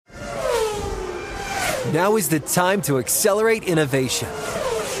Now is the time to accelerate innovation.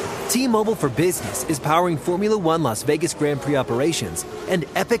 T-Mobile for Business is powering Formula One Las Vegas Grand Prix operations and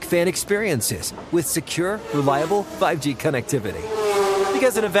epic fan experiences with secure, reliable 5G connectivity.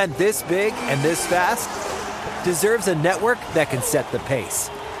 Because an event this big and this fast deserves a network that can set the pace.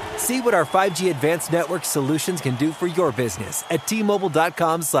 See what our 5G advanced network solutions can do for your business at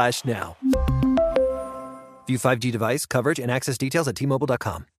T-Mobile.com/now. View 5G device coverage and access details at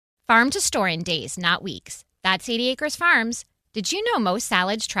T-Mobile.com. Farm to store in days, not weeks. That's 80 Acres Farms. Did you know most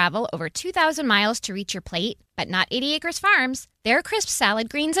salads travel over 2,000 miles to reach your plate? But not 80 Acres Farms. Their crisp salad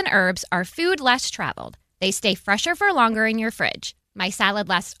greens and herbs are food less traveled. They stay fresher for longer in your fridge. My salad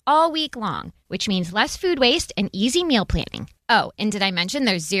lasts all week long, which means less food waste and easy meal planning. Oh, and did I mention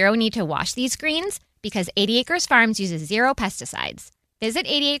there's zero need to wash these greens? Because 80 Acres Farms uses zero pesticides. Visit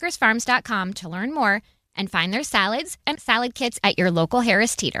 80acresfarms.com to learn more and find their salads and salad kits at your local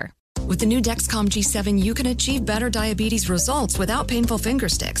Harris Teeter. With the new Dexcom G7, you can achieve better diabetes results without painful finger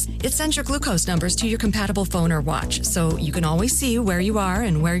sticks. It sends your glucose numbers to your compatible phone or watch, so you can always see where you are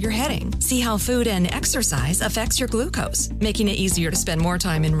and where you're heading. See how food and exercise affects your glucose, making it easier to spend more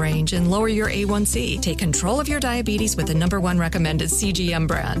time in range and lower your A1C. Take control of your diabetes with the #1 recommended CGM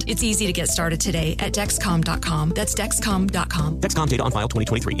brand. It's easy to get started today at Dexcom.com. That's Dexcom.com. Dexcom data on file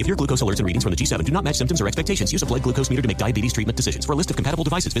 2023. If your glucose alerts and readings from the G7 do not match symptoms or expectations, use a blood glucose meter to make diabetes treatment decisions. For a list of compatible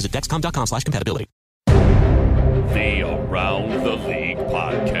devices, visit Dexcom.com/compatibility. The Around the League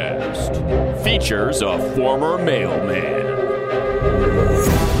podcast features a former mailman.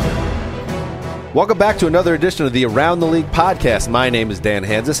 Welcome back to another edition of the Around the League podcast. My name is Dan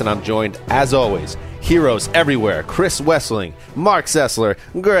Hansis, and I'm joined, as always, heroes everywhere. Chris Wessling, Mark Sessler,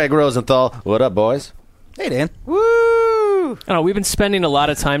 Greg Rosenthal. What up, boys? Hey, Dan. Woo! I don't know, we've been spending a lot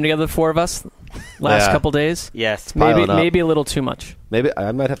of time together, the four of us, last couple days. Yes. Maybe a little too much. Maybe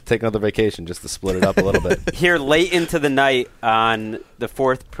I might have to take another vacation just to split it up a little bit. Here late into the night on the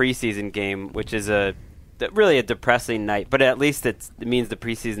fourth preseason game, which is really a depressing night, but at least it means the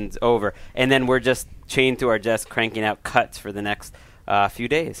preseason's over. And then we're just chained to our desk cranking out cuts for the next few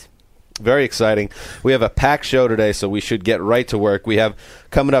days. Very exciting. We have a packed show today, so we should get right to work. We have,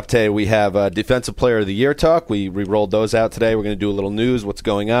 coming up today, we have Defensive Player of the Year talk. We re-rolled those out today. We're going to do a little news, what's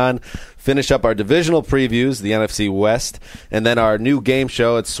going on, finish up our divisional previews, the NFC West, and then our new game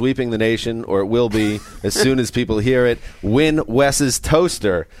show. It's sweeping the nation, or it will be as soon as people hear it. Win Wes's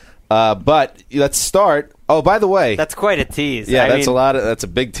Toaster. But let's start. Oh, by the way. That's quite a tease. Yeah, that's a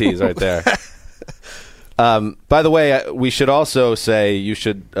big tease right there. By the way, we should also say you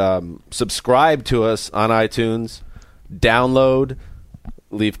should subscribe to us on iTunes, download,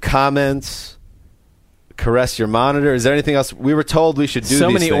 leave comments, caress your monitor. Is there anything else? We were told we should do so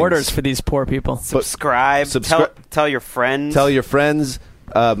these many things. orders for these poor people. Subscribe. Tell your friends. Tell your friends.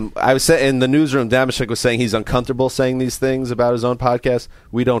 I was saying in the newsroom, Damashek was saying he's uncomfortable saying these things about his own podcast.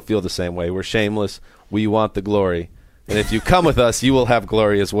 We don't feel the same way. We're shameless. We want the glory. And if you come with us, you will have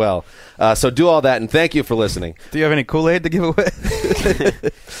glory as well. So do all that, and thank you for listening. Do you have any Kool-Aid to give away?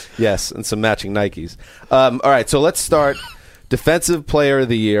 Yes, and some matching Nikes. All right, so let's start. Defensive Player of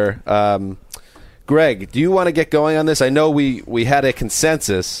the Year. Greg, do you want to get going on this? I know we had a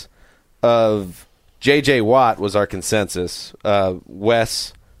consensus of J.J. Watt was our consensus.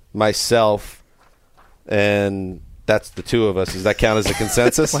 Wes, myself, and that's the two of us. Does that count as a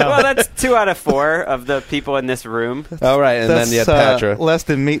consensus? Well, that's 2 out of 4 of the people in this room. All right, and then you had Patra. Less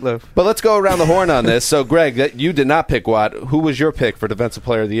than Meatloaf. But let's go around the horn on this. So, Greg, you did not pick Watt. Who was your pick for Defensive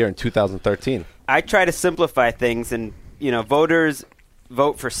Player of the Year in 2013? I try to simplify things, and voters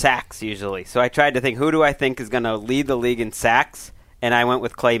vote for sacks usually. So I tried to think, who do I think is going to lead the league in sacks? And I went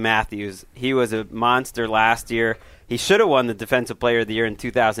with Clay Matthews. He was a monster last year. He should have won the Defensive Player of the Year in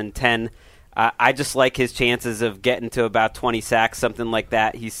 2010. I just like his chances of getting to about 20 sacks, something like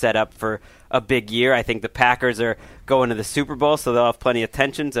that. He's set up for a big year. I think the Packers are going to the Super Bowl, so they'll have plenty of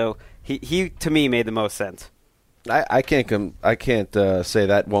tension. So he to me, made the most sense. I can't say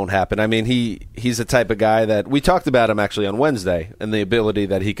that won't happen. I mean, he's the type of guy that we talked about him actually on Wednesday and the ability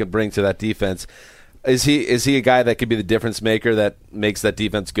that he could bring to that defense. Is he a guy that could be the difference maker that makes that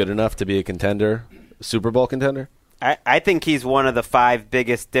defense good enough to be a contender, Super Bowl contender? I think he's one of the 5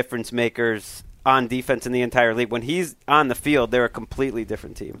 biggest difference makers on defense in the entire league. When he's on the field, they're a completely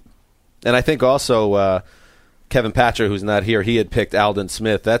different team. And I think also Kevin Patra, who's not here, he had picked Aldon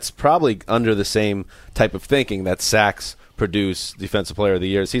Smith. That's probably under the same type of thinking that sacks produce Defensive Player of the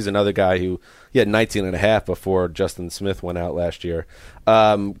Year. He's another guy who he had 19.5 before Justin Smith went out last year.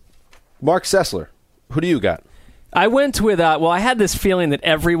 Mark Sessler, who do you got? I went with, I had this feeling that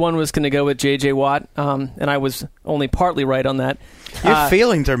everyone was going to go with J.J. Watt, and I was only partly right on that. Your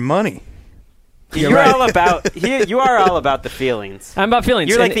feelings are money. You are all about the feelings. I'm about feelings.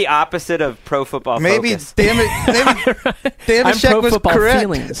 You're like the opposite of Pro Football Focus. Damashek was correct.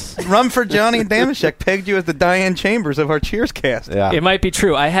 Feelings. Rumford Johnny and Damashek pegged you as the Diane Chambers of our Cheers cast. Yeah. It might be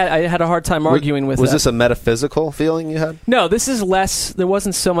true. I had a hard time arguing with that. Was this a metaphysical feeling you had? No, this is less. There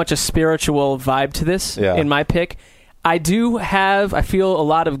wasn't so much a spiritual vibe to this in my pick. I feel a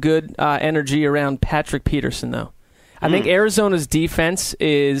lot of good energy around Patrick Peterson, though. I think Arizona's defense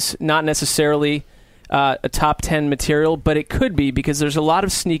is not necessarily a top 10 material, but it could be because there's a lot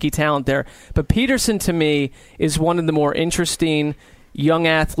of sneaky talent there. But Peterson, to me, is one of the more interesting young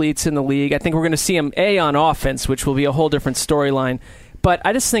athletes in the league. I think we're going to see him, on offense, which will be a whole different storyline. But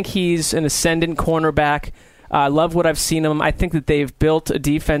I just think he's an ascendant cornerback. I love what I've seen him. I think that they've built a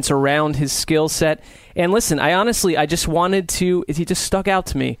defense around his skill set. And listen, I just wanted to, he just stuck out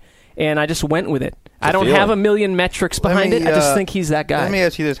to me, and I just went with it. I don't have a million metrics behind it. I just think he's that guy. Let me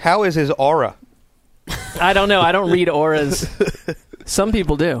ask you this. How is his aura? I don't know. I don't read auras. Some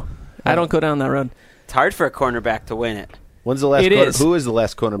people do. I don't go down that road. It's hard for a cornerback to win it. Who is the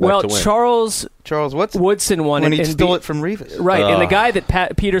last cornerback to win? Charles Woodson won when it. When he stole it from Revis. Right, and the guy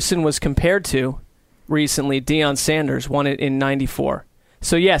that Peterson was compared to recently, Deion Sanders, won it in 94.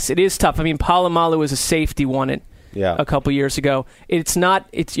 So, yes, it is tough. I mean, Palomalu as a safety won it a couple years ago.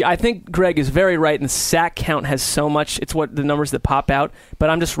 I think Greg is very right, and the sack count has so much. It's what the numbers that pop out. But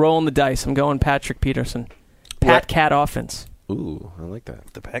I'm just rolling the dice. I'm going Patrick Peterson. Pat Cat offense. Ooh, I like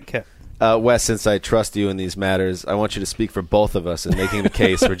that. The Pat Cat. Wes, since I trust you in these matters, I want you to speak for both of us in making the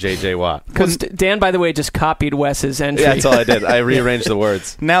case for J.J. Watt. Because Dan, by the way, just copied Wes's entry. Yeah, that's all I did. I rearranged the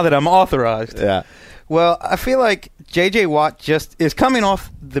words. Now that I'm authorized. Yeah. Well, I feel like J.J. Watt just is coming off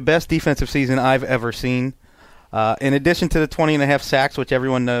the best defensive season I've ever seen. In addition to the 20.5 sacks, which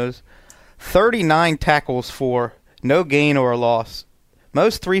everyone knows, 39 tackles for no gain or a loss.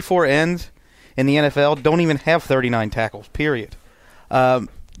 Most 3-4 ends in the NFL don't even have 39 tackles, period.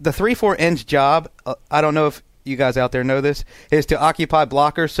 The 3-4 ends job, I don't know if you guys out there know this, is to occupy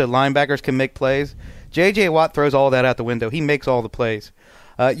blockers so linebackers can make plays. J.J. Watt throws all that out the window. He makes all the plays.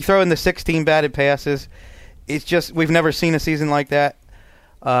 You throw in the 16 batted passes. It's just we've never seen a season like that.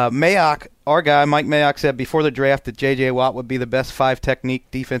 Mayock, our guy, Mike Mayock, said before the draft that J.J. Watt would be the best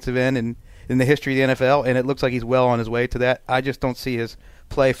 5-technique defensive end in the history of the NFL, and it looks like he's well on his way to that. I just don't see his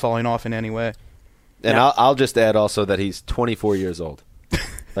play falling off in any way. And I'll just add also that he's 24 years old.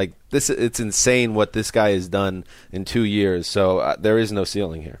 Like it's insane what this guy has done in 2 years. So there is no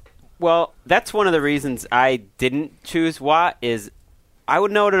ceiling here. Well, that's one of the reasons I didn't choose Watt. Is I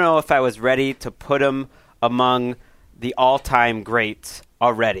would know if I was ready to put him among the all-time greats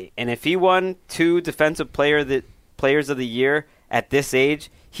already. And if he won 2 defensive players of the year at this age,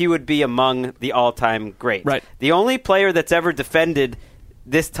 he would be among the all-time greats. Right. The only player that's ever defended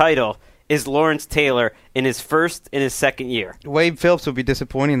this title is Lawrence Taylor in his first and his second year. Wade Phillips would be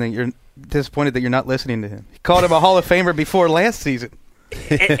disappointed that you're not listening to him. He called him a Hall of Famer before last season.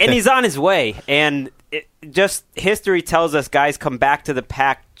 and he's on his way. And just history tells us guys come back to the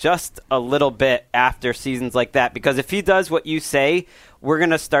pack just a little bit after seasons like that. Because if he does what you say, we're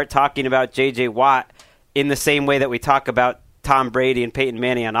going to start talking about J.J. Watt in the same way that we talk about Tom Brady and Peyton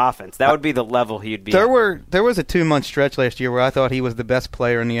Manning on offense. That would be the level he'd be There was a 2-month stretch last year where I thought he was the best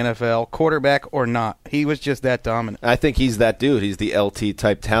player in the NFL, quarterback or not. He was just that dominant. I think he's that dude. He's the LT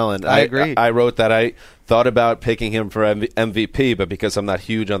type talent. I agree. I wrote that I thought about picking him for MVP, but because I'm not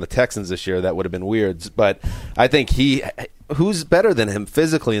huge on the Texans this year, that would have been weird. But I think who's better than him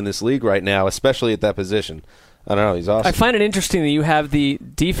physically in this league right now, especially at that position? I don't know. He's awesome. I find it interesting that you have the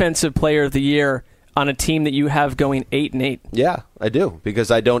Defensive Player of the Year on a team that you have going 8-8. Yeah, I do,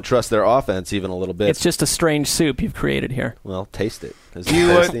 because I don't trust their offense even a little bit. It's just a strange soup you've created here. Well, taste it. Do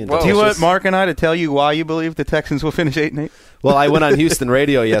you want Mark and I to tell you why you believe the Texans will finish 8-8? Well, I went on Houston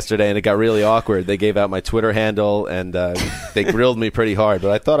radio yesterday, and it got really awkward. They gave out my Twitter handle, and they grilled me pretty hard,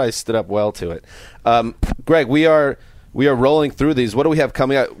 but I thought I stood up well to it. Greg, we are rolling through these. What do we have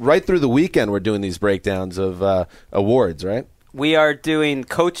coming up? Right through the weekend, we're doing these breakdowns of awards, right? We are doing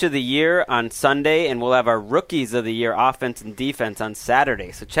Coach of the Year on Sunday, and we'll have our Rookies of the Year offense and defense on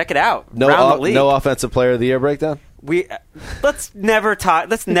Saturday. So check it out. No Offensive Player of the Year breakdown? Let's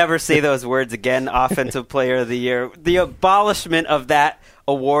never say those words again. Offensive Player of the Year. The abolishment of that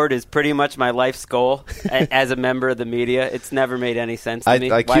award is pretty much my life's goal as a member of the media. It's never made any sense to me.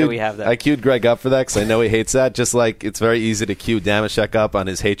 Why do we have that? I queued Greg up for that because I know he hates that. Just like it's very easy to cue Damashek up on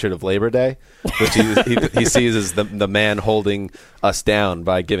his hatred of Labor Day, which he sees as the man holding us down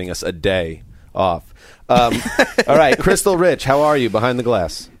by giving us a day off. All right, Crystal Rich, how are you behind the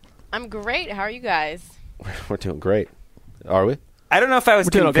glass? I'm great. How are you guys? We're doing great. Are we? I don't know if I was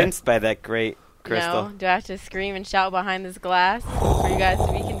convinced by that great. Crystal? No. Do I have to scream and shout behind this glass for you guys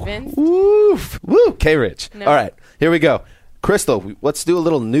to be convinced? Woo! K-Rich. No. All right, here we go. Crystal, let's do a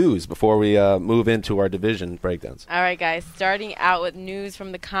little news before we move into our division breakdowns. All right, guys. Starting out with news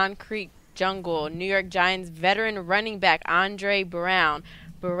from the concrete jungle. New York Giants veteran running back Andre Brown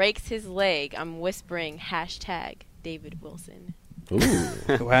breaks his leg. I'm whispering #David Wilson.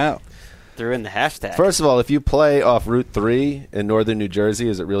 Ooh. Wow. Threw in the hashtag. First of all, if you play off Route 3 in northern New Jersey,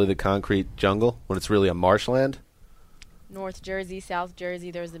 is it really the concrete jungle when it's really a marshland? North Jersey, South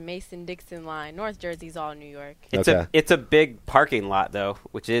Jersey, there's the Mason-Dixon line. North Jersey's all New York. It's a big parking lot, though,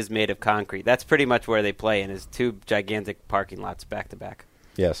 which is made of concrete. That's pretty much where they play, and is 2 gigantic parking lots back to back.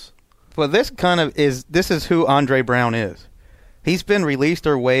 Yes. Well, this is who Andre Brown is. He's been released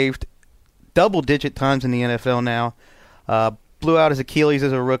or waived double-digit times in the NFL now. Blew out his Achilles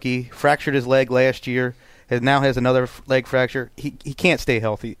as a rookie, fractured his leg last year, now has another leg fracture. He can't stay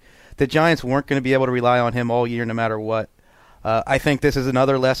healthy. The Giants weren't going to be able to rely on him all year no matter what. I think this is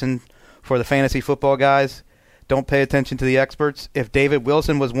another lesson for the fantasy football guys. Don't pay attention to the experts. If David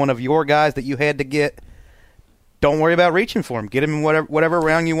Wilson was one of your guys that you had to get, don't worry about reaching for him. Get him in whatever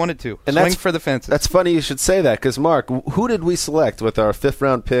round you wanted to. And swing for the fences. That's funny you should say that because, Mark, who did we select with our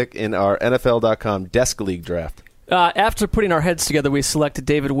 5th-round pick in our NFL.com Desk League draft? After putting our heads together, we selected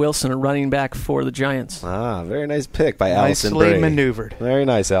David Wilson, a running back for the Giants. Ah, very nice pick by Allison Nicely Brie. maneuvered. Very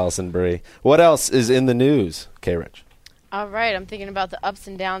nice, Allison Brie. What else is in the news, K-Rich? All right, I'm thinking about the ups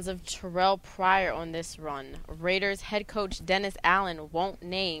and downs of Terrell Pryor on this run. Raiders head coach Dennis Allen won't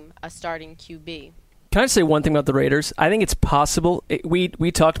name a starting QB. Can I say one thing about the Raiders? I think it's possible. We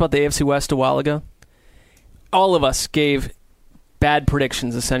talked about the AFC West a while ago. All of us gave bad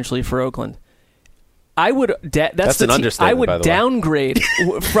predictions, essentially, for Oakland. I would that's an understatement. I would by the downgrade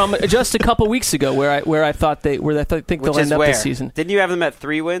from just a couple weeks ago, where I thought think they'll end up this season. Didn't you have them at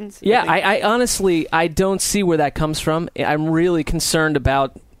 3 wins? Yeah, I honestly don't see where that comes from. I'm really concerned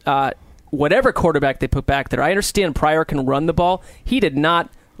about whatever quarterback they put back there. I understand Pryor can run the ball. He did not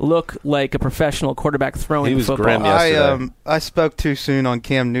look like a professional quarterback throwing the football. Grim yesterday. I spoke too soon on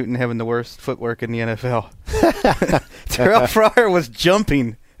Cam Newton having the worst footwork in the NFL. Terrell Pryor was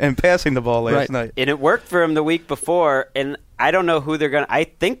jumping and passing the ball last night. And it worked for him the week before, and I don't know who they're going to – I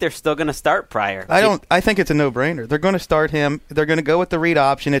think they're still going to start Pryor. I think it's a no-brainer. They're going to start him. They're going to go with the read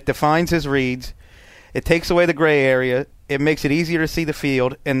option. It defines his reads. It takes away the gray area. It makes it easier to see the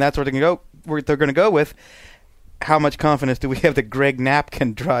field, and that's where they're going to go with. How much confidence do we have that Greg Knapp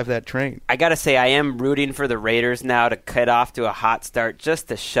can drive that train? I got to say, I am rooting for the Raiders now to cut off to a hot start just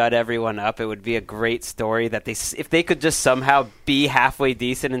to shut everyone up. It would be a great story that if they could just somehow be halfway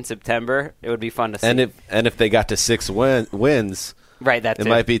decent in September, it would be fun to see. And if they got to 6 wins, right, it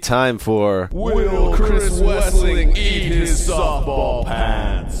might be time for Will Chris Wessling eat his softball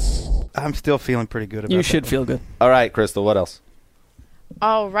pants? I'm still feeling pretty good about it. You should feel good. All right, Crystal, what else?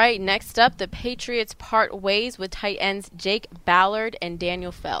 All right, next up, the Patriots part ways with tight ends Jake Ballard and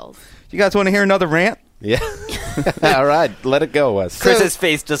Daniel Fells. You guys want to hear another rant? Yeah. All right, let it go, Wes. Chris's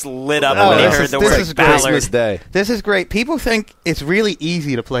face just lit up when he heard the word Ballard. Christmas Day. This is great. People think it's really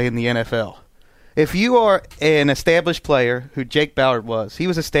easy to play in the NFL. If you are an established player, who Jake Ballard was, he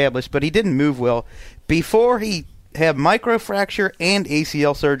was established, but he didn't move well before he had microfracture and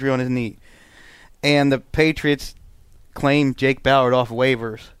ACL surgery on his knee. And the Patriots claim Jake Ballard off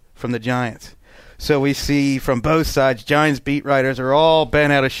waivers from the Giants. So we see from both sides, Giants beat writers are all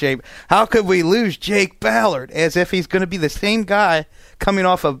bent out of shape. How could we lose Jake Ballard? As if he's going to be the same guy coming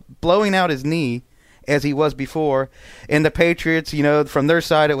off of blowing out his knee as he was before. And the Patriots, from their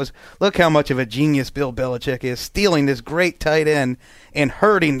side, it was, look how much of a genius Bill Belichick is, stealing this great tight end and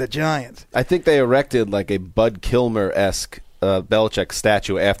hurting the Giants. I think they erected like a Bud Kilmer-esque Belichick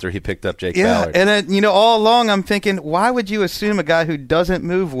statue after he picked up Jake Ballard. Yeah, and all along I'm thinking, why would you assume a guy who doesn't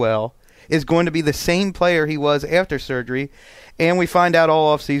move well is going to be the same player he was after surgery? And we find out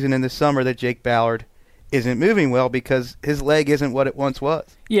all offseason in the summer that Jake Ballard isn't moving well because his leg isn't what it once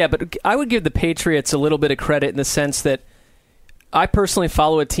was. Yeah, but I would give the Patriots a little bit of credit in the sense that I personally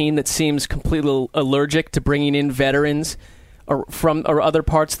follow a team that seems completely allergic to bringing in veterans or other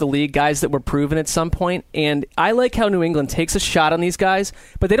parts of the league, guys that were proven at some point. And I like how New England takes a shot on these guys,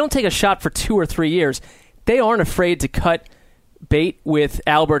 but they don't take a shot for 2 or 3 years. They aren't afraid to cut bait with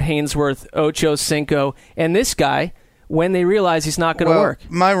Albert Hainsworth, Ocho Cinco, and this guy when they realize he's not going to work.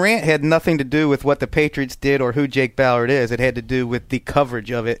 My rant had nothing to do with what the Patriots did or who Jake Ballard is. It had to do with the coverage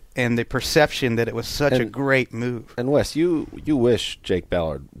of it and the perception that it was such a great move. And Wes, you wish Jake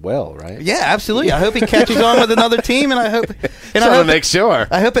Ballard well, right? Yeah, absolutely. I hope he catches on with another team, and I hope make sure.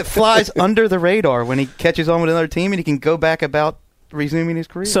 I hope it flies under the radar when he catches on with another team, and he can go back about resuming his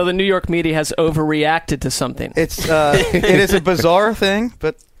career. So the New York media has overreacted to something. It is a bizarre thing,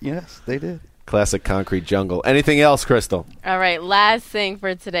 but yes, they did. Classic concrete jungle. Anything else, Crystal? All right, last thing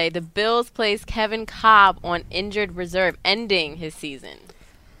for today. The Bills placed Kevin Kolb on injured reserve, ending his season.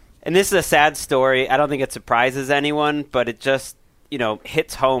 And this is a sad story. I don't think it surprises anyone, but it just,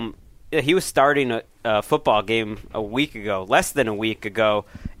 hits home. He was starting a football game less than a week ago,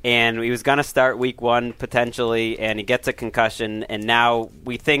 and he was going to start week 1 potentially, and he gets a concussion, and now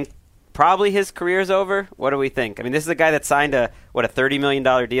we think probably his career's over. What do we think? I mean, this is a guy that signed a $30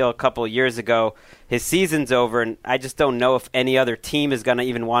 million deal a couple of years ago. His season's over, and I just don't know if any other team is going to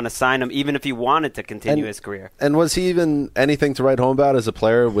even want to sign him, even if he wanted to continue his career. And was he even anything to write home about as a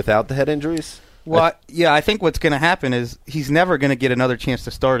player without the head injuries? Well, yeah, I think what's going to happen is he's never going to get another chance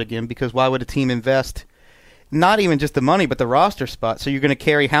to start again, because why would a team invest not even just the money but the roster spot? So you're going to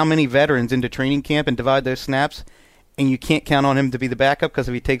carry how many veterans into training camp and divide those snaps, and you can't count on him to be the backup because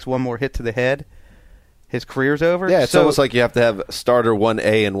if he takes one more hit to the head, his career's over? Yeah, it's almost like you have to have starter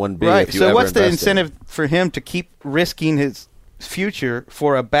 1A and 1B. Right, if you so ever what's the invest incentive for him to keep risking his future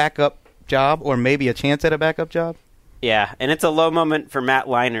for a backup job or maybe a chance at a backup job? Yeah, and it's a low moment for Matt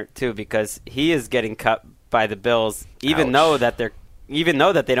Leinart too, because he is getting cut by the Bills, even though that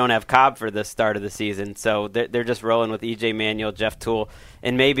they don't have Cobb for the start of the season. So they're just rolling with E.J. Manuel, Jeff Toole,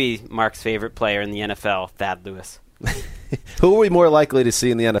 and maybe Mark's favorite player in the NFL, Thad Lewis. Who are we more likely to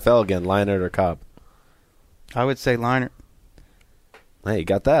see in the NFL again, Leinart or Cobb? I would say Leinart. Hey, you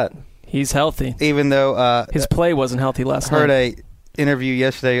got that. He's healthy. Even though his play wasn't healthy last night. Heard a interview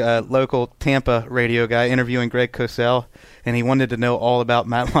yesterday, a local Tampa radio guy interviewing Greg Cosell, and he wanted to know all about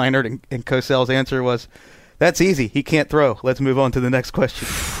Matt Leinart, and Cosell's answer was, "That's easy. He can't throw. Let's move on to the next question."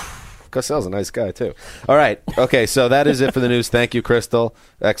 Cosell's a nice guy, too. All right. Okay, so that is it for the news. Thank you, Crystal.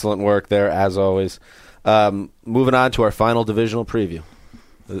 Excellent work there, as always. Moving on to our final divisional preview.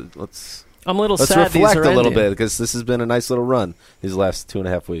 I'm a little Let's sad reflect these are a little ending. bit, because this has been a nice little run these last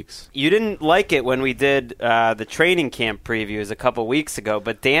 2.5 weeks. You didn't like it when we did the training camp previews a couple weeks ago,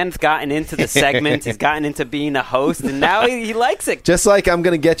 but Dan's gotten into the segment. He's gotten into being a host, and now he likes it. Just like I'm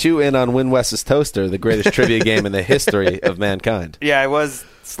going to get you in on Win West's Toaster, the greatest trivia game in the history of mankind. Yeah, I was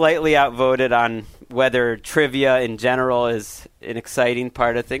slightly outvoted on whether trivia in general is an exciting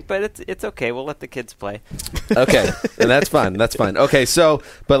part of things, but it's okay. We'll let the kids play. Okay, and that's fine. That's fine. Okay, so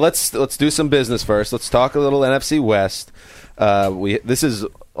but let's do some business first. Let's talk a little NFC West. This is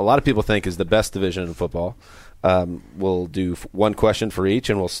a lot of people think is the best division in football. We'll do one question for each,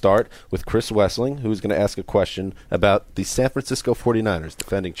 and we'll start with Chris Wessling, who's going to ask a question about the San Francisco 49ers,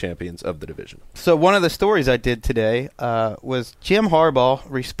 defending champions of the division. So one of the stories I did today was Jim Harbaugh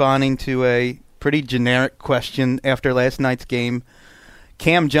responding to a pretty generic question after last night's game.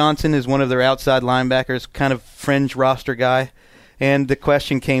 Cam Johnson is one of their outside linebackers, kind of fringe roster guy. And the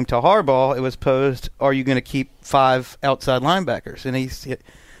question came to Harbaugh. It was posed, are you going to keep 5 outside linebackers? And he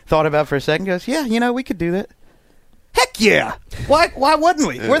thought about it for a second, goes, yeah, we could do that. Heck yeah! Why wouldn't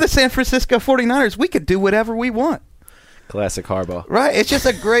we? We're the San Francisco 49ers. We could do whatever we want. Classic Harbaugh. Right. It's just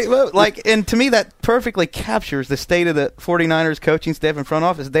a great move. And to me, that perfectly captures the state of the 49ers coaching staff and front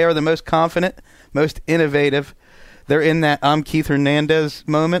office. They are the most confident, most innovative. They're in that I'm Keith Hernandez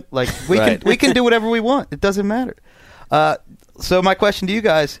moment. We can do whatever we want. It doesn't matter. So my question to you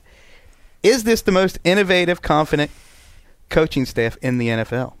guys, is this the most innovative, confident coaching staff in the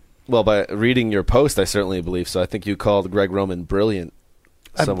NFL? Well, by reading your post, I certainly believe so. I think you called Greg Roman brilliant.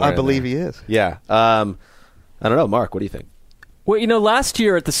 I believe he is. Yeah. I don't know. Mark, what do you think? Well, last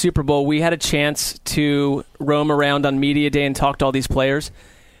year at the Super Bowl, we had a chance to roam around on Media Day and talk to all these players.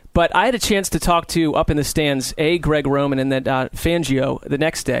 But I had a chance to talk to, up in the stands, Greg Roman and then Fangio the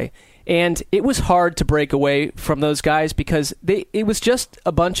next day. And it was hard to break away from those guys because it was just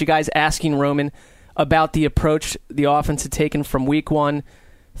a bunch of guys asking Roman about the approach the offense had taken from week 1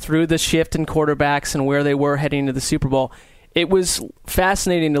 through the shift in quarterbacks and where they were heading into the Super Bowl. It was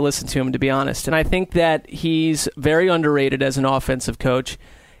fascinating to listen to him, to be honest. And I think that he's very underrated as an offensive coach.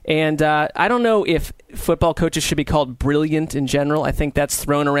 And I don't know if football coaches should be called brilliant in general. I think that's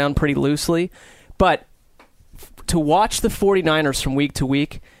thrown around pretty loosely. But to watch the 49ers from week to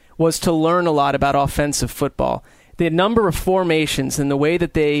week was to learn a lot about offensive football. The number of formations and the way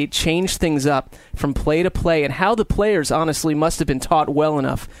that they changed things up from play to play and how the players honestly must have been taught well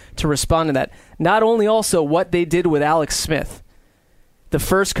enough to respond to that. Not only also what they did with Alex Smith, the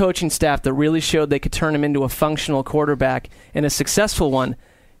first coaching staff that really showed they could turn him into a functional quarterback and a successful one.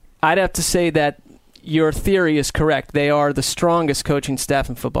 I'd have to say that your theory is correct. They are the strongest coaching staff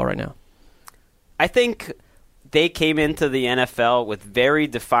in football right now. I think they came into the NFL with very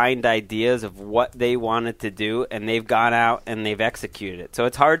defined ideas of what they wanted to do, and they've gone out and they've executed it. So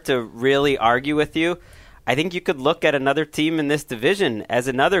it's hard to really argue with you. I think you could look at another team in this division as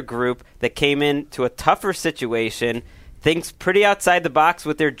another group that came into a tougher situation, thinks pretty outside the box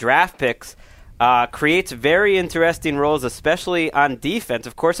with their draft picks, creates very interesting roles, especially on defense.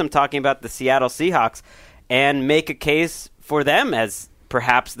 Of course, I'm talking about the Seattle Seahawks, and make a case for them as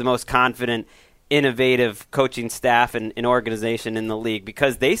perhaps the most confident, innovative coaching staff and organization in the league,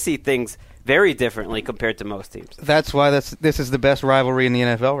 because they see things very differently compared to most teams. That's why this is the best rivalry in the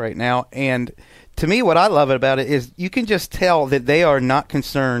NFL right now. And to me, what I love about it is you can just tell that they are not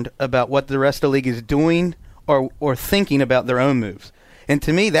concerned about what the rest of the league is doing or thinking about their own moves. And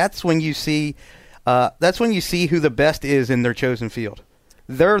to me, that's when you see who the best is in their chosen field.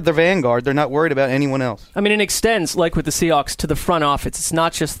 They're the vanguard. They're not worried about anyone else. I mean, it extends, like with the Seahawks, to the front office. It's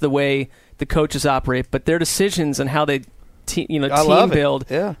not just the way the coaches operate, but their decisions and how they team build.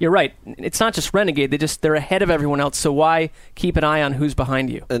 Yeah. You're right. It's not just renegade. They're ahead of everyone else, so why keep an eye on who's behind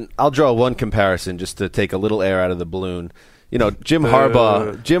you? And I'll draw one comparison just to take a little air out of the balloon. Jim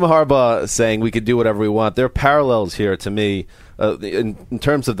Harbaugh saying we could do whatever we want. There are parallels here to me in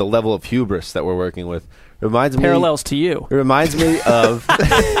terms of the level of hubris that we're working with. Parallels to you. It reminds me of...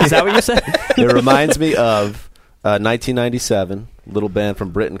 Is that what you said? It reminds me of 1997, little band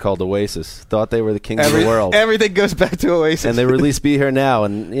from Britain called Oasis. Thought they were the kings of the world. Everything goes back to Oasis. And they released Be Here Now,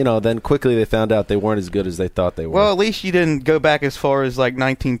 and then quickly they found out they weren't as good as they thought they were. Well, at least you didn't go back as far as like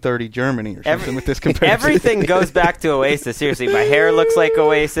 1930 Germany or something with this comparison. Everything goes back to Oasis. Seriously, my hair looks like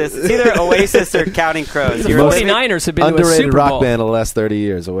Oasis. It's either Oasis or Counting Crows. The 49ers have been to a Super underrated Bowl. rock band of the last 30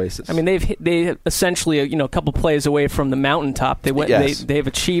 years, Oasis. I mean, they essentially a couple plays away from the mountaintop. They've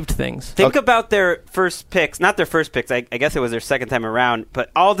achieved things. Think about their first picks, not their first picks. I guess it was their second time around,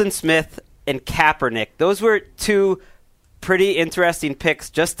 but Alden Smith and Kaepernick. Those were two pretty interesting picks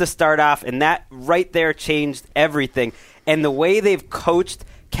just to start off, and that right there changed everything. And the way they've coached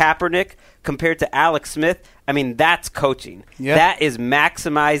Kaepernick compared to Alex Smith, I mean, that's coaching. Yeah. That is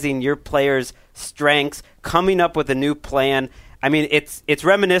maximizing your players' strengths, coming up with a new plan. I mean, it's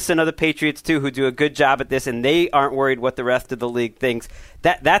reminiscent of the Patriots, too, who do a good job at this, and they aren't worried what the rest of the league thinks.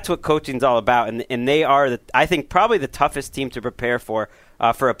 That's what coaching's all about, and they are, I think, probably the toughest team to prepare for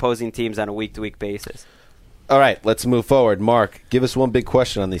opposing teams on a week-to-week basis. All right, let's move forward. Mark, give us one big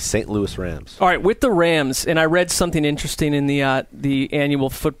question on the St. Louis Rams. All right, with the Rams, and I read something interesting in the annual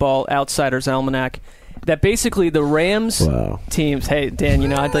Football Outsiders Almanac, that basically the Rams teams. Hey,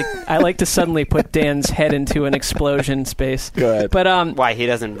 Dan, I like to suddenly put Dan's head into an explosion space. Go ahead. But why, he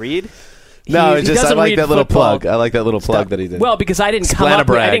doesn't read? No, it's just I like that little football plug. I like that little plug that he did. Well, because I didn't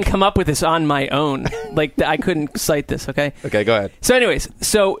come up with this on my own. I couldn't cite this. Okay. Okay, go ahead. So, anyways,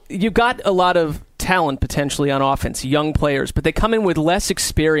 you've got a lot of talent potentially on offense, young players, but they come in with less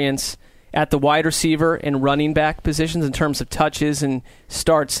experience at the wide receiver and running back positions in terms of touches and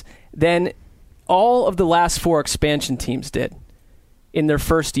starts than all of the last four expansion teams did in their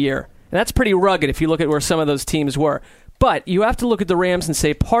first year. And that's pretty rugged if you look at where some of those teams were. But you have to look at the Rams and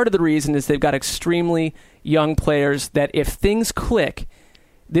say part of the reason is they've got extremely young players that if things click,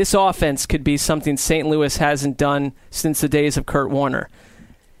 this offense could be something St. Louis hasn't done since the days of Kurt Warner.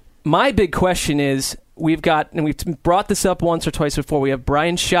 My big question is, we've brought this up once or twice before, we have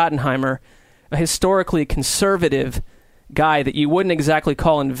Brian Schottenheimer, a historically conservative guy that you wouldn't exactly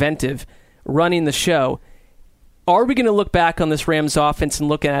call inventive, running the show. Are we going to look back on this Rams offense and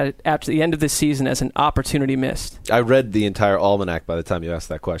look at it after the end of this season as an opportunity missed? I read the entire almanac by the time you asked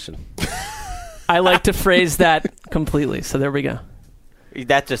that question. I like to phrase that completely, so there we go.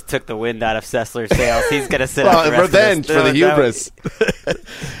 That just took the wind out of Sessler's sails. He's going to sit out the rest revenge of this. for the hubris.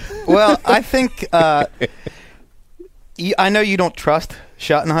 Well, I think I know you don't trust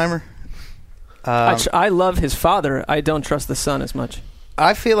Schottenheimer. I love his father. I don't trust the son as much.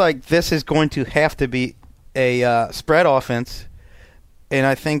 I feel like this is going to have to be a spread offense, and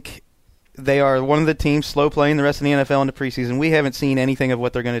I think they are one of the teams slow playing the rest of the NFL in the preseason. We haven't seen anything of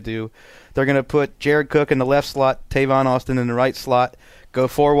what they're going to do. They're going to put Jared Cook in the left slot, Tavon Austin in the right slot, go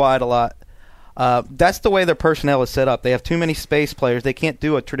four wide a lot. That's the way their personnel is set up. They have too many space players. They can't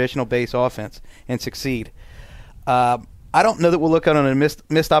do a traditional base offense and succeed. I don't know that we'll look at it on a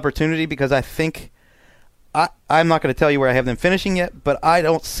missed opportunity because I think I'm not going to tell you where I have them finishing yet, but I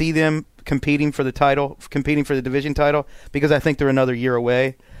don't see them competing for the division title, because I think they're another year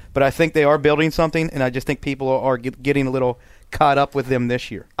away. But I think they are building something, and I just think people are getting a little caught up with them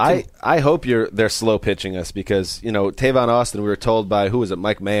this year. I hope they're slow pitching us because, Tavon Austin, we were told by,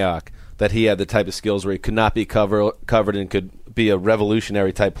 Mike Mayock, that he had the type of skills where he could not be covered and could be a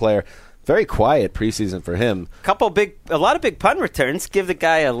revolutionary type player. Very quiet preseason for him. A lot of big punt returns. Give the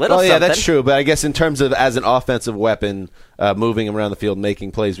guy a little. Oh yeah, something. that's true. But I guess in terms of as an offensive weapon, moving him around the field,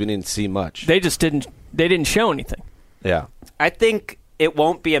 making plays, we didn't see much. They just didn't. They didn't show anything. Yeah, I think it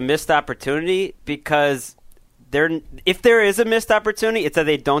won't be a missed opportunity because if there is a missed opportunity, it's that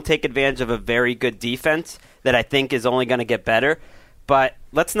they don't take advantage of a very good defense that I think is only going to get better. But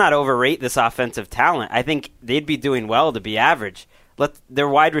let's not overrate this offensive talent. I think they'd be doing well to be average. Their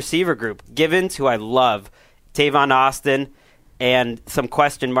wide receiver group, Givens, who I love, Tavon Austin, and some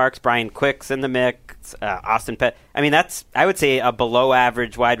question marks, Brian Quick's in the mix, Austin Pett. I mean, that's, I would say, a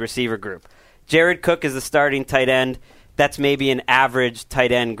below-average wide receiver group. Jared Cook is the starting tight end. That's maybe an average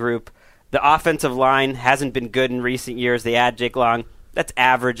tight end group. The offensive line hasn't been good in recent years. They add Jake Long. That's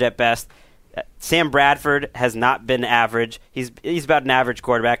average at best. Sam Bradford has not been average. He's about an average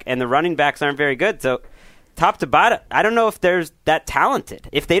quarterback, and the running backs aren't very good. So top to bottom, I don't know if there's that talented.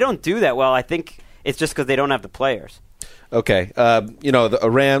 If they don't do that well, I think it's just because they don't have the players. Okay.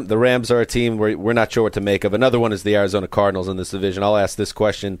 The Rams are a team we're not sure what to make of. Another one is the Arizona Cardinals in this division. I'll ask this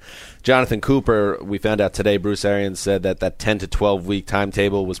question. Jonathan Cooper, we found out today, Bruce Arians said that 10 to 12-week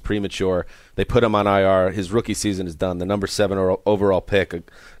timetable was premature. They put him on IR. His rookie season is done. The number 7 overall pick, a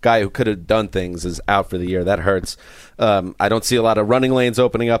guy who could have done things, is out for the year. That hurts. I don't see a lot of running lanes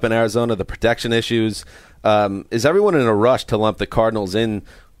opening up in Arizona, the protection issues. Is everyone in a rush to lump the Cardinals in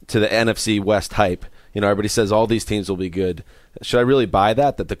to the NFC West hype? Everybody says all these teams will be good. Should I really buy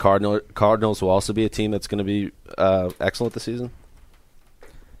that the Cardinals will also be a team that's going to be excellent this season?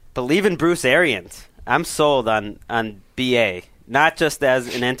 Believe in Bruce Arians. I'm sold on BA, not just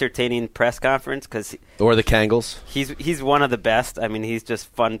as an entertaining press conference or the Kangles. He's one of the best. I mean, he's just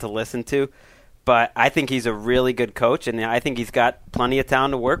fun to listen to. But I think he's a really good coach, and I think he's got plenty of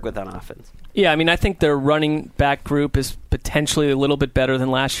talent to work with on offense. Yeah, I mean, I think their running back group is potentially a little bit better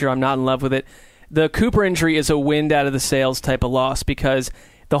than last year. I'm not in love with it. The Cooper injury is a wind out of the sails type of loss because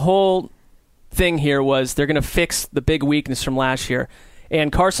the whole thing here was they're going to fix the big weakness from last year.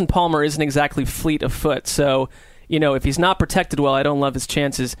 And Carson Palmer isn't exactly fleet of foot. So, if he's not protected well, I don't love his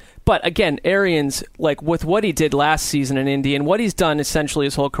chances. But again, Arians, with what he did last season in Indy and what he's done essentially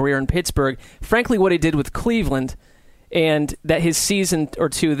his whole career in Pittsburgh, frankly, what he did with Cleveland and that his season or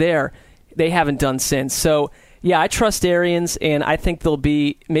two there, they haven't done since. So, yeah, I trust Arians, and I think they'll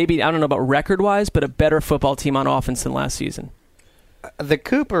be maybe, I don't know about record-wise, but a better football team on offense than last season. The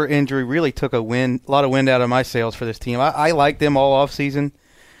Cooper injury really took a lot of wind out of my sails for this team. I like them all off season.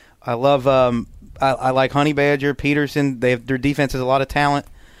 I love I like Honey Badger, Peterson. Their defense has a lot of talent.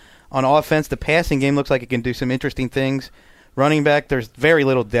 On offense, the passing game looks like it can do some interesting things. Running back, there's very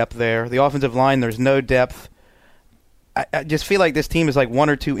little depth there. The offensive line, there's no depth. I just feel like this team is like 1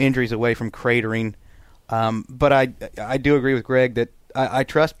 or 2 injuries away from cratering. But I do agree with Greg that I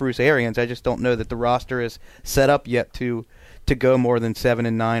trust Bruce Arians. I just don't know that the roster is set up yet to go more than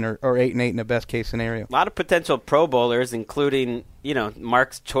 7-9 or 8-8 in the best case scenario. A lot of potential Pro Bowlers, including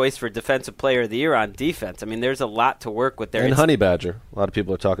Mark's choice for Defensive Player of the Year on defense. I mean, there's a lot to work with there. And Honey Badger, a lot of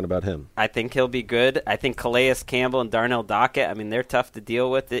people are talking about him. I think he'll be good. I think Calais Campbell and Darnell Dockett. I mean, they're tough to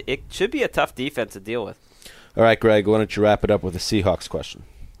deal with. It should be a tough defense to deal with. All right, Greg, why don't you wrap it up with a Seahawks question?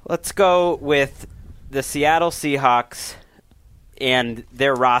 Let's go with the Seattle Seahawks and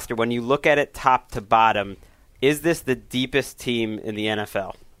their roster. When you look at it top to bottom, is this the deepest team in the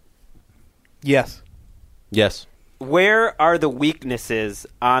NFL? Yes. Yes. Where are the weaknesses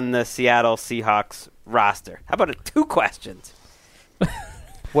on the Seattle Seahawks roster? How about 2 questions?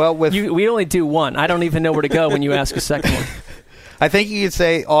 Well, we only do one. I don't even know where to go when you ask a second one. I think you could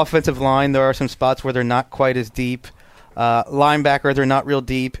say offensive line. There are some spots where they're not quite as deep. Linebacker, they're not real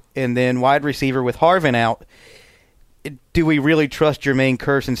deep. And then wide receiver with Harvin out, do we really trust Jermaine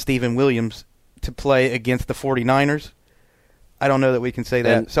Kearse and Steven Williams to play against the 49ers? I don't know that we can say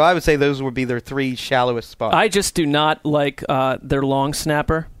that. So I would say those would be their 3 shallowest spots. I just do not like their long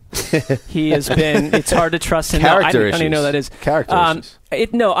snapper. He has been. It's hard to trust him. Character I don't even know that is. Character issues.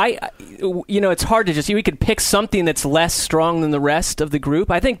 It's hard to just. We could pick something that's less strong than the rest of the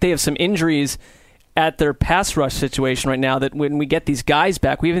group. I think they have some injuries at their pass rush situation right now that when we get these guys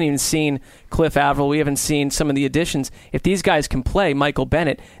back, we haven't even seen Cliff Averill, we haven't seen some of the additions. If these guys can play, Michael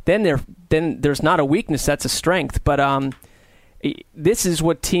Bennett, then there's not a weakness, that's a strength. But this is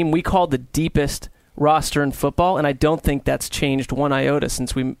what team we call the deepest roster in football, and I don't think that's changed one iota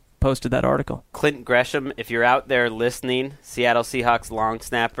since we posted that article. Clint Gresham, if you're out there listening, Seattle Seahawks long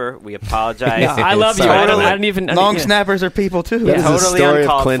snapper, we apologize. Yeah, I love you. I don't even. Long snappers are people too. Yeah. This is Totally the story of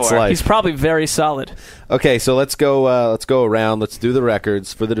uncalled Clint's for. life. He's probably very solid. Okay, so let's go around. Let's do the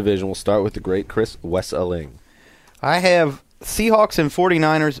records for the division. We'll start with the great Chris Wesseling. I have Seahawks and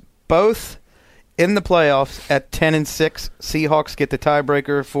 49ers both in the playoffs at 10-6. Seahawks get the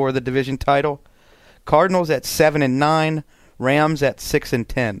tiebreaker for the division title. Cardinals at 7-9. Rams at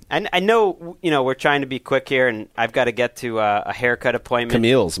 6-10. I know, we're trying to be quick here, and I've got to get to a haircut appointment.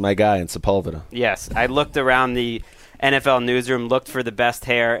 Camille's my guy in Sepulveda. Yes, I looked around the NFL newsroom, looked for the best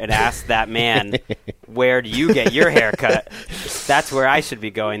hair, and asked that man, where do you get your haircut? That's where I should be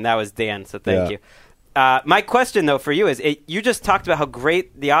going. That was Dan, so thank you. My question, though, for you is, you just talked about how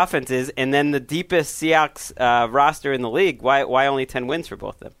great the offense is, and then the deepest Seahawks roster in the league. Why only 10 wins for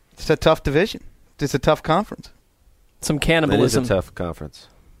both of them? It's a tough division. It's a tough conference. Some cannibalism. It is a tough conference.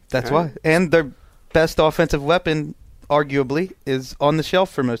 That's why. And their best offensive weapon, arguably, is on the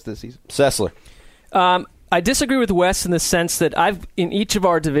shelf for most of the season. Sessler. I disagree with Wes in the sense that in each of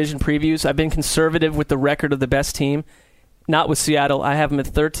our division previews, I've been conservative with the record of the best team. Not with Seattle. I have them at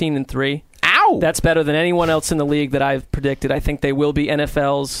 13-3. Ow! That's better than anyone else in the league that I've predicted. I think they will be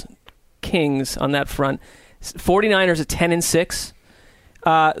NFL's kings on that front. 49ers at 10-6.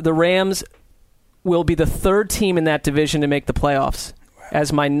 The Rams will be the third team in that division to make the playoffs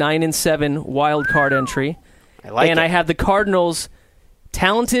as my 9-7 wild card entry. I have the Cardinals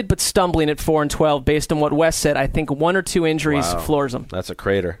talented but stumbling at 4-12 based on what Wes said. I think one or two injuries floors them. That's a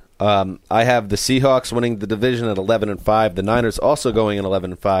crater. I have the Seahawks winning the division at 11-5. The Niners also going at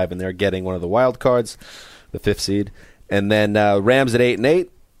 11-5, and they're getting one of the wild cards, the 5th seed. And then Rams at 8-8,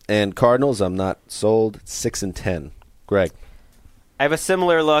 and Cardinals, I'm not sold, 6-10. Greg. I have a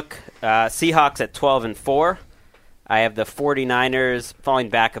similar look. Seahawks at 12-4. I have the 49ers falling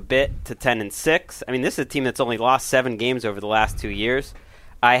back a bit to 10-6. I mean, this is a team that's only lost 7 games over the last 2 years.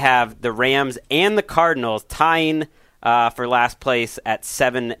 I have the Rams and the Cardinals tying for last place at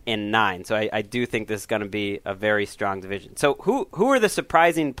 7-9. So I do think this is going to be a very strong division. So who are the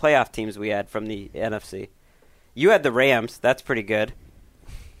surprising playoff teams we had from the NFC? You had the Rams. That's pretty good.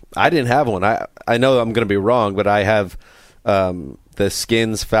 I didn't have one. I know I'm going to be wrong, but I have the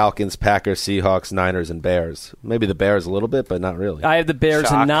Skins, Falcons, Packers, Seahawks, Niners, and Bears. Maybe the Bears a little bit, but not really. I have the Bears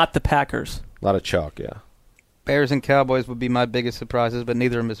Chalk. and not the Packers. A lot of chalk, yeah. Bears and Cowboys would be my biggest surprises, but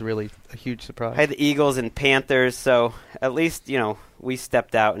neither of them is really a huge surprise. I had the Eagles and Panthers, so at least, we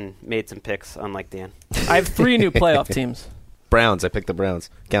stepped out and made some picks, unlike Dan. I have 3 new playoff teams. Browns. I picked the Browns.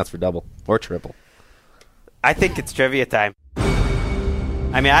 Counts for double or triple. I think it's trivia time.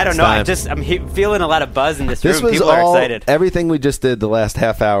 I mean, I don't know. I'm feeling a lot of buzz in this room. People are excited. Everything we just did the last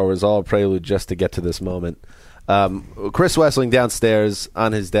half hour was all a prelude just to get to this moment. Chris Wessling downstairs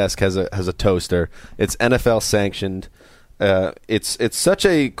on his desk has a toaster. It's NFL sanctioned. It's such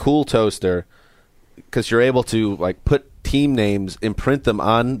a cool toaster because you're able to put team names, imprint them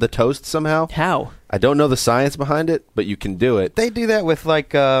on the toast somehow. How? I don't know the science behind it, but you can do it. They do that with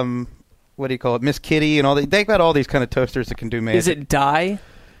what do you call it, Miss Kitty and all. They've got all these kind of toasters that can do magic. Is it dye?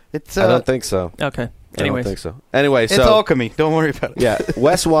 It's. I don't think so. Okay. I don't think so. Anyway, it's alchemy. Don't worry about it. Yeah,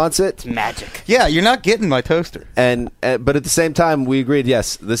 Wes wants it. It's magic. Yeah, you're not getting my toaster. But at the same time, we agreed.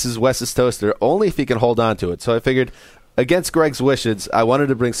 Yes, this is Wes's toaster, only if he can hold on to it. So I figured, against Greg's wishes, I wanted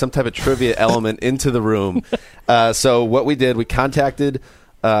to bring some type of trivia element into the room. So what we did, we contacted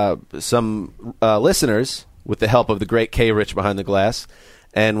some listeners with the help of the great K. Rich behind the glass.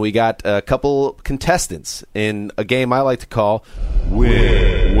 And we got a couple contestants in a game I like to call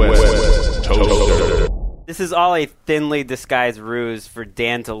Win West's Toaster. This is all a thinly disguised ruse for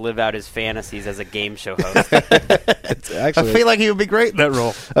Dan to live out his fantasies as a game show host. I feel like he would be great in that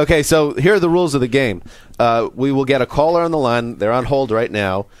role. Okay, so here are the rules of the game. We will get a caller on the line. They're on hold right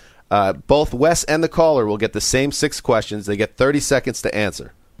now. Both Wes and the caller will get the same 6 questions. They get 30 seconds to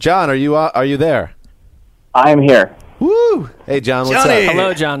answer. John, are you there? I am here. Woo! Hey, John, what's Johnny. up?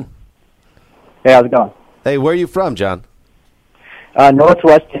 Hello, John. Hey, how's it going? Hey, where are you from, John?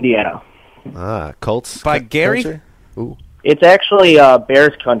 Northwest Indiana. Colts. By Gary? Country? Ooh. It's actually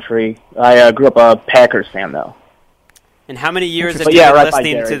Bears country. I grew up a Packers fan, though. And how many years have you been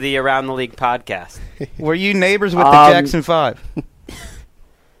listening to the Around the League podcast? Were you neighbors with the Jackson 5?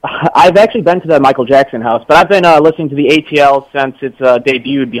 I've actually been to the Michael Jackson house, but I've been listening to the ATL since it's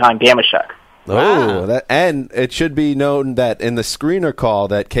debuted behind Damashek. Oh, wow. And it should be known that in the screener call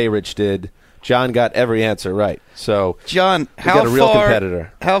that K-Rich did, John got every answer right. So, John, got a real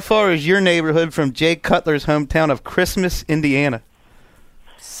competitor. How far is your neighborhood from Jay Cutler's hometown of Christmas, Indiana?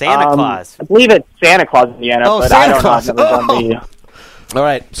 Santa Claus. I believe it's Santa Claus, Indiana, but Santa I don't Claus. know. I've never done the... All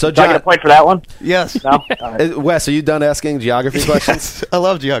right, so Do I John, get a point for that one? Yes. No? All right. Wes, are you done asking geography questions? Yes, I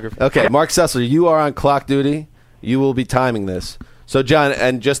love geography. Okay, Mark Sessler, you are on clock duty. You will be timing this. So, John,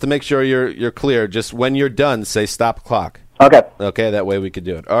 and just to make sure you're clear, just when you're done, say stop clock. Okay. Okay, that way we could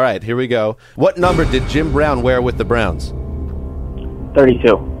do it. All right, here we go. What number did Jim Brown wear with the Browns?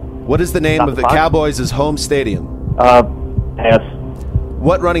 32. What is the name of the Cowboys' home stadium? Pass.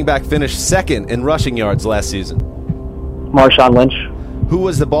 What running back finished second in rushing yards last season? Marshawn Lynch. Who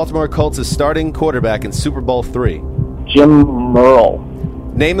was the Baltimore Colts' starting quarterback in Super Bowl III? Jim Merle.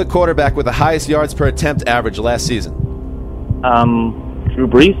 Name the quarterback with the highest yards per attempt average last season. Drew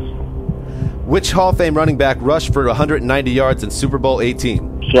Brees. Which Hall of Fame running back rushed for 190 yards in Super Bowl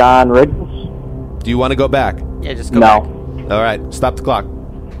 18? John Riggins. Do you want to go back? Yeah, just go back. All right, stop the clock.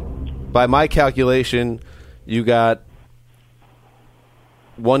 By my calculation, you got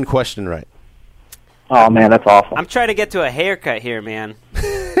one question right. Oh, man, that's awful. I'm trying to get to a haircut here, man.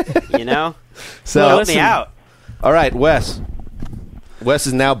 You know? So help me out. All right, Wes. Wes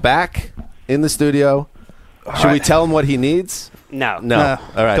is now back in the studio. Should we tell him what he needs? No. All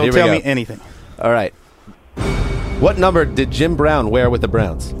right, don't here we tell go. me anything. All right. What number did Jim Brown wear with the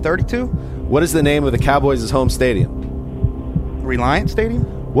Browns? 32. What is the name of the Cowboys' home stadium? Reliant Stadium.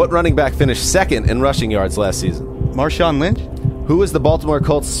 What running back finished second in rushing yards last season? Marshawn Lynch. Who was the Baltimore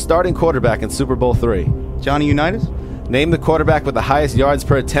Colts' starting quarterback in Super Bowl III? Johnny Unitas. Name the quarterback with the highest yards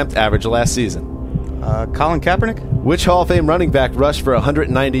per attempt average last season. Colin Kaepernick. Which Hall of Fame running back rushed for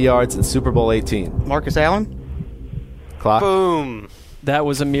 190 yards in Super Bowl 18? Marcus Allen. Clock. Boom. That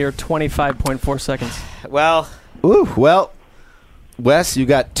was a mere 25.4 seconds. Well. Well, Wes, you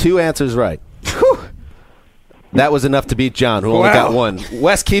got 2 answers right. Whew. That was enough to beat John, who only got 1.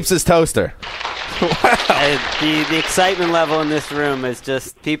 Wes keeps his toaster. The excitement level in this room is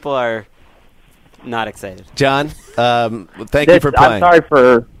just, people are not excited. John, thank you for playing. I'm sorry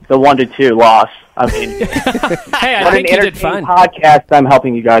for the 1-2 loss. I mean, hey, I think you did fine. Podcast I'm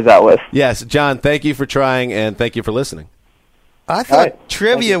helping you guys out with. Yes, John, thank you for trying, and thank you for listening. I thought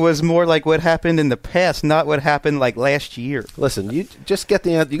trivia was more like what happened in the past, not what happened like last year. Listen, you just get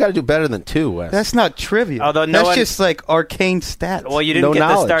the answer. You got to do better than 2, Wes. That's not trivia. Although that's just like arcane stats. Well, you didn't get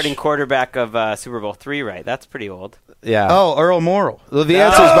the starting quarterback of Super Bowl III right. That's pretty old. Yeah. Oh, Earl Morrall. Well, the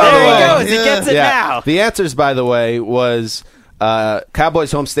answers, by the way. There he goes. He gets it now. The answers, by the way, was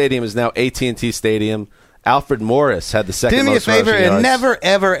Cowboys' home stadium is now AT&T Stadium. Alfred Morris had the second most rushing yards. Do me a favor and never,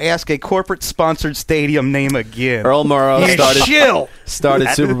 ever ask a corporate-sponsored stadium name again. Earl Morrow started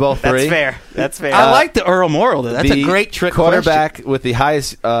Super Bowl III. That's fair. I like the Earl Morrall. That's a great trick quarterback question. with the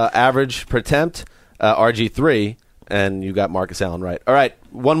highest average per attempt, RG3, and you got Marcus Allen right. All right,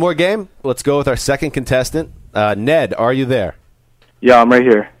 one more game. Let's go with our second contestant. Ned, are you there? Yeah, I'm right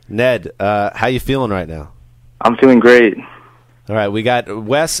here. Ned, how you feeling right now? I'm feeling great. All right, we got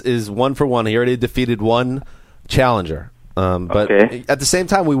Wes is 1 for 1. He already defeated one challenger. But at the same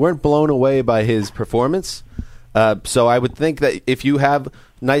time, we weren't blown away by his performance. So I would think that if you have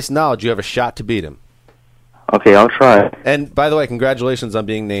nice knowledge, you have a shot to beat him. Okay, I'll try. And by the way, congratulations on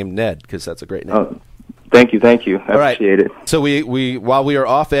being named Ned, because that's a great name. Oh, thank you. I appreciate it. So we while we were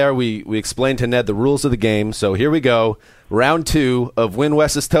off air, we explained to Ned the rules of the game. So here we go. Round 2 of Win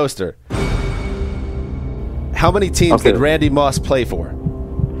Wes's Toaster. How many teams did Randy Moss play for?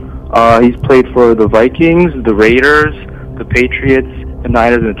 He's played for the Vikings, the Raiders, the Patriots, the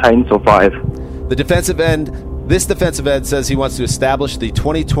Niners, and the Titans, so 5. This defensive end says he wants to establish the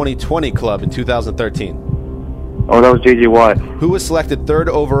 2020 club in 2013. Oh, that was J.J. Watt. Who was selected 3rd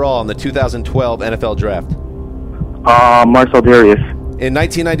overall in the 2012 NFL Draft? Marcel Darius. In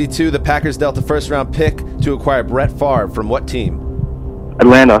 1992, the Packers dealt a first-round pick to acquire Brett Favre from what team?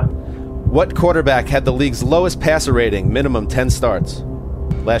 Atlanta. What quarterback had the league's lowest passer rating, minimum 10 starts,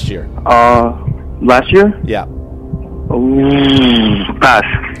 last year? Last year? Yeah. Ooh, pass.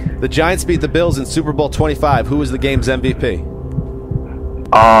 The Giants beat the Bills in Super Bowl 25. Who was the game's MVP?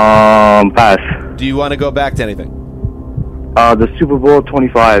 Pass. Do you want to go back to anything? The Super Bowl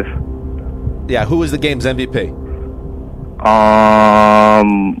 25. Yeah, who was the game's MVP?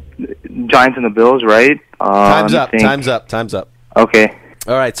 Giants and the Bills, right? Time's up. Okay.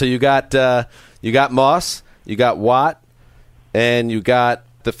 All right, so you got Moss, you got Watt, and you got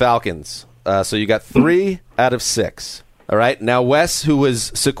the Falcons. So you got 3 out of 6. All right, now Wes, who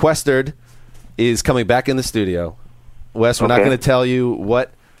was sequestered, is coming back in the studio. Wes, we're not going to tell you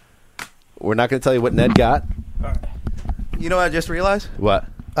what Ned got. You know what I just realized? What?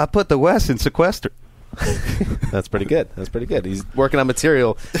 I put the Wes in sequester. That's pretty good. He's working on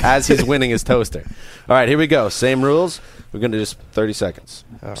material as he's winning his toaster. All right, here we go. Same rules. We're going to just 30 seconds.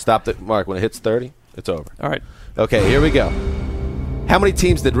 Stop the mark. When it hits 30, it's over. All right. Okay, here we go. How many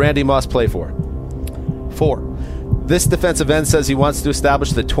teams did Randy Moss play for? 4. This defensive end says he wants to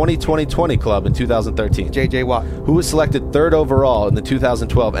establish the 2020 club in 2013. J.J. Watt. Who was selected 3rd overall in the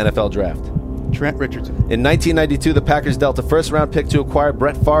 2012 NFL Draft? Trent Richardson. In 1992, the Packers dealt a first-round pick to acquire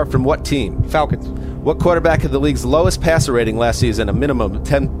Brett Favre from what team? Falcons. What quarterback had the league's lowest passer rating last season, a minimum of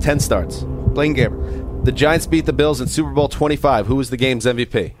 10 starts? Blaine Gabbert. The Giants beat the Bills in Super Bowl 25. Who was the game's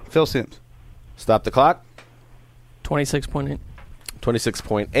MVP? Phil Simms. Stop the clock. 26.8.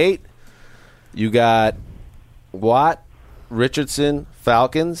 26.8. You got Watt, Richardson,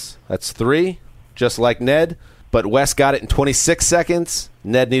 Falcons. That's 3, just like Ned. But Wes got it in 26 seconds.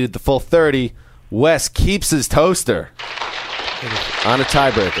 Ned needed the full 30. Wes keeps his toaster on a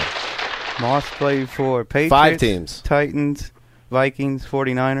tiebreaker. Moss played for Patriots, 5 teams. Titans, Vikings,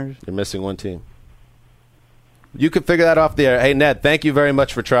 49ers. You're missing 1 team. You could figure that off the air. Hey, Ned, thank you very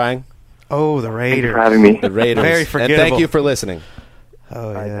much for trying. Oh, the Raiders. Thanks for having me. The Raiders. Very forgettable. And thank you for listening.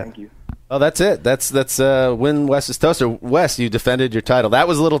 Oh, yeah. Thank you. Oh, that's it. That's win Wes's toaster. Wes, you defended your title. That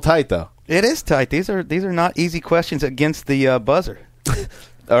was a little tight, though. It is tight. These are not easy questions against the buzzer.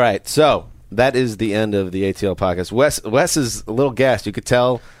 All right, so that is the end of the ATL podcast. Wes is a little gassed. You could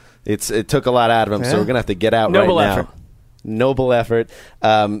tell it took a lot out of him, so we're going to have to get out Noble right effort. now. Noble effort.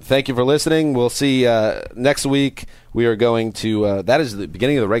 Thank you for listening. We'll see next week. We are going to that is the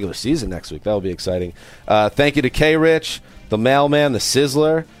beginning of the regular season next week. That will be exciting. Thank you to K-Rich, the mailman, the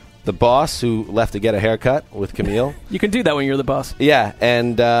Sizzler, the boss who left to get a haircut with Camille. You can do that when you're the boss. Yeah,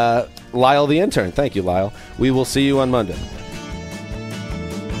 and Lyle the intern. Thank you, Lyle. We will see you on Monday.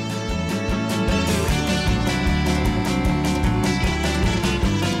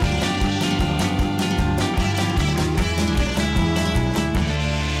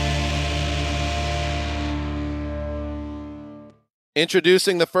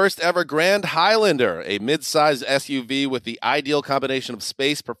 Introducing the first ever Grand Highlander, a mid-size SUV with the ideal combination of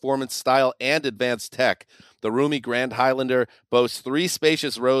space, performance, style, and advanced tech. The roomy Grand Highlander boasts 3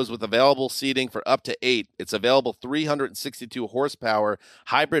 spacious rows with available seating for up to 8. Its available 362 horsepower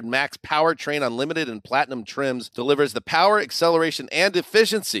hybrid max powertrain unlimited and platinum trims delivers the power, acceleration, and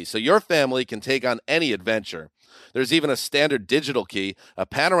efficiency so your family can take on any adventure. There's even a standard digital key, a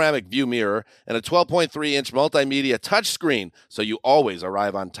panoramic view mirror, and a 12.3-inch multimedia touchscreen, so you always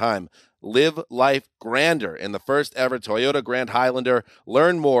arrive on time. Live life grander in the first ever Toyota Grand Highlander.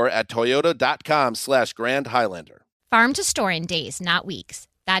 Learn more at toyota.com/Grand Highlander. Farm to store in days, not weeks.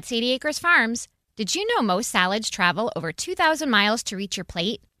 That's 80 Acres Farms. Did you know most salads travel over 2,000 miles to reach your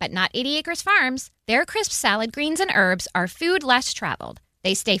plate? But not 80 Acres Farms. Their crisp salad greens and herbs are food less traveled.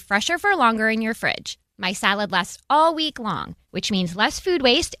 They stay fresher for longer in your fridge. My salad lasts all week long, which means less food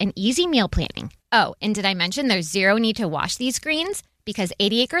waste and easy meal planning. Oh, and did I mention there's zero need to wash these greens? Because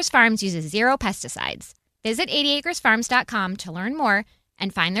 80 Acres Farms uses 0 pesticides. Visit 80acresfarms.com to learn more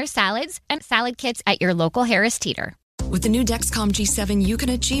and find their salads and salad kits at your local Harris Teeter. With the new Dexcom G7, you can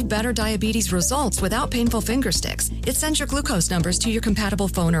achieve better diabetes results without painful finger sticks. It sends your glucose numbers to your compatible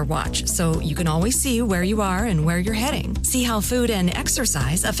phone or watch, so you can always see where you are and where you're heading. See how food and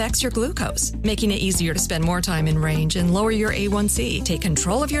exercise affects your glucose, making it easier to spend more time in range and lower your A1C. Take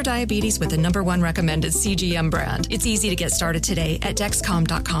control of your diabetes with the #1 recommended CGM brand. It's easy to get started today at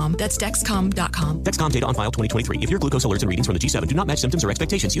Dexcom.com. That's Dexcom.com. Dexcom data on file 2023. If your glucose alerts and readings from the G7 do not match symptoms or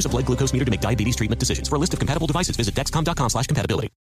expectations, use a blood glucose meter to make diabetes treatment decisions. For a list of compatible devices, visit Dexcom.com/compatibility.